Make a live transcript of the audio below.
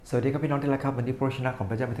สวัสดีครับพี่น้องที่รักครับวันนี้พระวจนะของ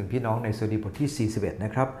พระเจ้ามาถึงพี่น้องในสดุดีบทที่41น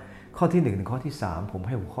ะครับข้อที่1ถึงข้อที่3ผมใ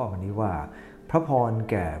ห้หัวข้อวันนี้ว่าพระพร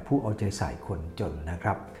แก่ผู้เอาใจใส่คนจนนะค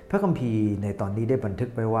รับพระคัมภีร์ในตอนนี้ได้บันทึก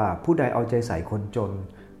ไว้ว่าผู้ใดเอาใจใส่คนจน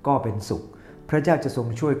ก็เป็นสุขพระเจ้าจะทรง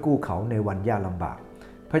ช่วยกู้เขาในวันยากลำบาก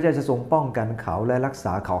พระเจ้าจะทรงป้องกันเขาและรักษ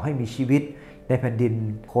าเขาให้มีชีวิตในแผ่นดิน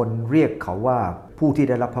คนเรียกเขาว่าผู้ที่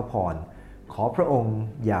ได้รับพระพรขอพระองค์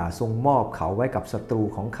อย่าทรงมอบเขาไว้กับศัตรู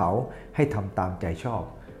ของเขาให้ทำตามใจชอบ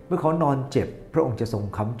เมื่อเขานอนเจ็บพระองค์จะทรง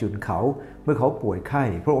ค้ำจุนเขาเมื่อเขาป่วยไข้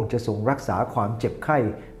พระองค์จะทรงรักษาความเจ็บไข้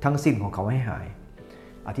ทั้งสิ้นของเขาให้หาย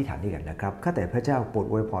อธิษฐานด้วยกันนะครับข้าแต่พระเจ้าโปรด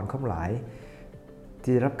อวยพรข้าหลาย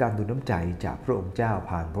ที่ได้รับการดูน้ำใจจากพระองค์เจ้า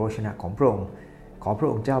ผ่านพระวจนะของพระองค์ขอพระ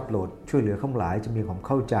องค์เจ้าโปรดช่วยเหลือข้าหลายจะมีความเ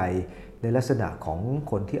ข้าใจในลักษณะของ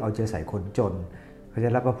คนที่เอาใจใส่คนจนเขาจะ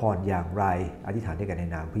รับพระพรอย่างไรอธิษฐานด้วยกันใน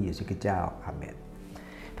นามพระเยซูคริสต์เจ้าอาเมน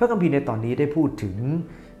พระคัมภีร์ในตอนนี้ได้พูดถึง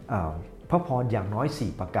พระพรอย่างน้อย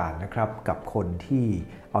4ประการนะครับกับคนที่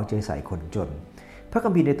เอาใจใส่คนจนพระคั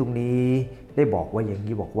มภีร์ในตรงนี้ได้บอกว่าอย่าง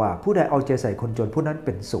นี้บอกว่าผู้ใดเอาใจใส่คนจนผู้นั้นเ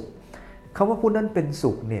ป็นสุขคำว่าผู้นั้นเป็น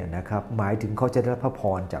สุขเนี่ยนะครับหมายถึงเขาจะได้รับพระพ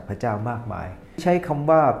รจากพระเจ้ามากมายใช้คำ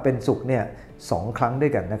ว่าเป็นสุขเนี่ย2ครั้งด้ว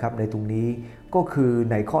ยกันนะครับในตรงนี้ก็คือ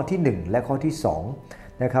ในข้อที่1และข้อที่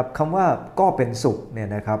2นะครับคำว่าก็เป็นสุขเนี่ย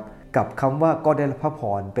นะครับกับคำว่าก็ได้รับพระพ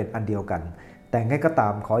รเป็นอันเดียวกันแต่ไงก็ตา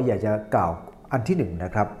มขออยากจะกล่าวอันที่1น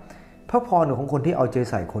ะครับพระพรของคนที่เอาใจ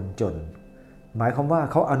ใส่คนจนหมายความว่า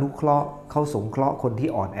เขาอนุเคราะห์เขาสงเคราะห์คนที่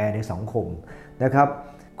อ่อนแอในสังคมนะครับ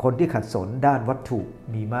คนที่ขัดสนด้านวัตถุ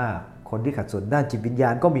มีมากคนที่ขัดสนด้านจิตวิญญา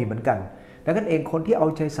ณก็มีเหมือนกันดังนั้นเองคนที่เอา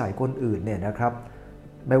ใจใส่คนอื่นเนี่ยนะครับ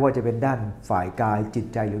ไม่ว่าจะเป็นด้านฝ่ายกายจิต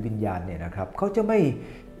ใจหรือวิญญาณเนี่ยนะครับเขาจะไม่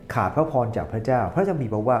ขาดพระพรจากพระเจ้าพระเจ้ามี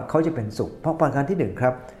บอกว่าเขาจะเป็นสุขเพราะประการที่1ครั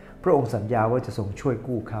บพระองค์สัญญาว่าจะทรงช่วย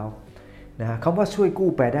กู้เขาคำว่าช่วยกู้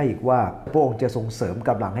แปลได้อีกว่าพระองค์จะส่งเสริมก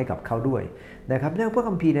ำลังให้กับเขาด้วยนะครับในพระ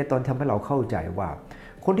คัมภีร์ในตอนทำให้เราเข้าใจว่า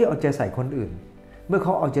คนที่เอาใจใส่คนอื่นเมื่อเข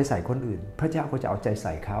าเอาใจใส่คนอื่นพระเจ้าก็จะเอาใจใ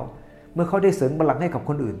ส่เขาเมื่อเขาได้เสริมกำลังให้กับ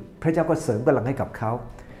คนอื่นพระเจ้าก็เสริมกำลังให้กับเขา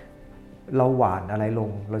เราหว่านอะไรลง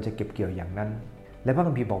เราจะเก็บเกี่ยวอย่างนั้นและพระ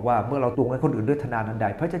คัมภีร์บอกว่าเมื่อเราตวงให้คนอื่นด้วยทนานันใด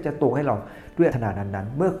พระเจ้าจะตวงให้เราด้วยทนานั้น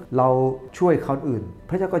เมื่อเราช่วยคนอื่น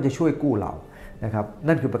พระเจ้าก็จะช่วยกู้เรานะครับ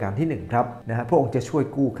นั่นคือประการที่1ครับพระองค์จะช่วย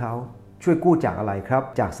กู้เขาช่วยกู้จากอะไรครับ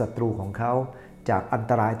จากศัตรูของเขาจากอัน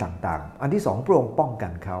ตรายต่างๆอันที่2พระองค์ป้องกั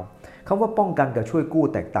นเขาคำว่าป้องกันกับช่วยกู้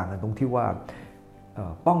แตกต่างกันตรงที่ว่า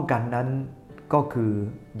ป้องกันนั้นก็คือ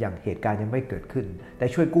อย่างเหตุการณ์ยังไม่เกิดขึ้นแต่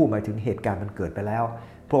ช่วยกู้หมายถึงเหตุการณ์มันเกิดไปแล้ว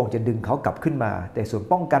พระองค์จะดึงเขากลับขึ้นมาแต่ส่วน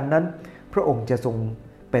ป้องกันนั้นพระองค์จะทรง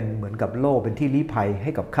เป็นเหมือนกับโล่เป็นที่ลี้ภัยใ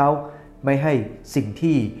ห้กับเขาไม่ให้สิ่ง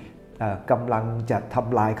ที่กำลังจะท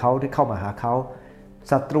ำลายเขาได้เข้ามาหาเขา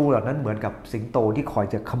ศัตรูเหล่านั้นเหมือนกับสิงโตที่คอย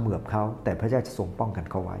จะเขมือบเขาแต่พระเจ้าจะทรงป้องกัน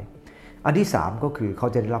เขาไว้อันที่3ก็คือเขา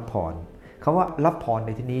จะได้รับพรคำว่ารับพรใน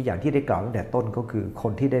ที่นี้อย่างที่ได้กล่าวตั้งแต่ต้นก็คือค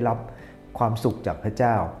นที่ได้รับความสุขจากพระเ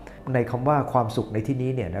จ้าในคำว่าความสุขในที่นี้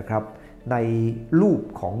เนี่ยนะครับในรูป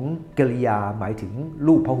ของกริยาหมายถึง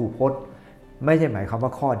รูปพหูพจน์ไม่ใช่หมายความว่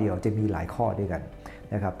าข้อเดียวจะมีหลายข้อด้วยกัน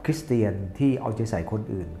นะครับคริสเตียนที่เอาใจใส่คน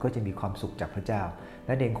อื่นก็จะมีความสุขจากพระเจ้าแล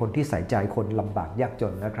ะเองคนที่ใส่ใจคนลำบากยากจ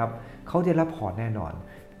นนะครับเขาได้รับพรแน่นอน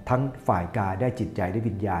ทั้งฝ่ายกายได้จิตใจได้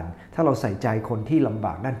วิญญาณถ้าเราใส่ใจคนที่ลำบ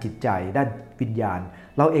ากด้านจิตใจด้านวิญญาณ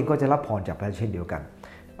เราเองก็จะรับพรจากพระเจ้าเช่นเดียวกัน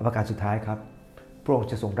ประการสุดท้ายครับพระองค์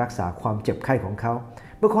จะทรงรักษาความเจ็บไข้ของเขา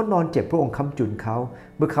เมื่อเขานอนเจ็บพระองค์ค้ำจุนเขา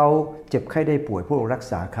เมื่อเขาเจ็บไข้ได้ป่วยพระองค์รัก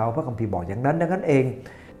ษาเขาพระคัมภีร์บอกอย่างนั้นดังนั้นเอง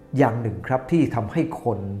อย่างหนึ่งครับที่ทำให้ค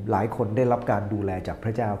นหลายคนได้รับการดูแลจากพร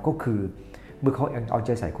ะเจ้าก็คือเมื่อเขาเองเอาใจ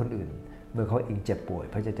ใส่คนอื่นเมื่อเขาเองเจ็บป่วย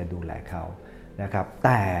พระเจ้าจะดูแลเขานะครับแ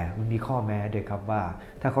ต่มันมีข้อแม้ด้วยครับว่า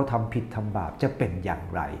ถ้าเขาทำผิดทำบาปจะเป็นอย่าง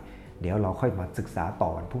ไรเดี๋ยวเราค่อยมาศึกษาต่อ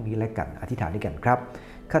วันพรุ่งนี้แล้วกันอธิษฐานด้วยกันครับ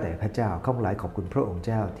ข้าแต่พระเจ้าข้าพเจ้าขอบคุณพระองค์เ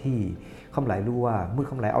จ้าที่ข้าพเจ้ารู้ว่าเมื่อ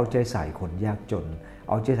ข้าพเจ้าเอาใจใส่คนยากจน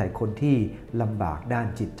เอาใจใส่คนที่ลำบากด้าน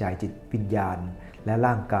จิตใจจิตวิญญาณและ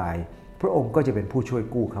ร่างกายพระองค์ก็จะเป็นผู้ช่วย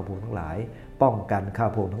กู้ข้าพเจ้าทั้งหลายป้องกันข้าพ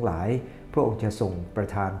เจ้าทั้งหลายพระองค์จะทรงประ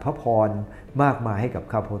ทานพระพรมากมายให้กับ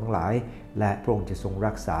ข้าพเจ้าทั้งหลายและพระองค์จะทรง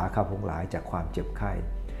รักษาข้าพเจ้าทั้งหลายจากความเจ็บไข้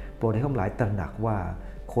โปรดให้ข้าพเจ้าหลายตระหนักว่า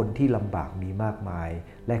คนที่ลำบากมีมากมาย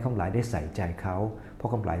และข้าพเจ้าหลายได้ใส่ใจเขาเพราะ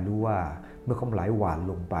ข้าพเจ้าหลายรู้ว่าเมื่อข้าพเจ้าหลายหว่าน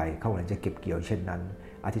ลงไปข้าพเจ้าหลายจะเก็บเกี่ยวเช่นนั้น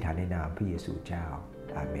อธิษฐานในนามพระเยซูเจ้า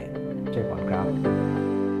อาเมนเจ้าก่อนครั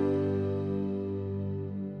บ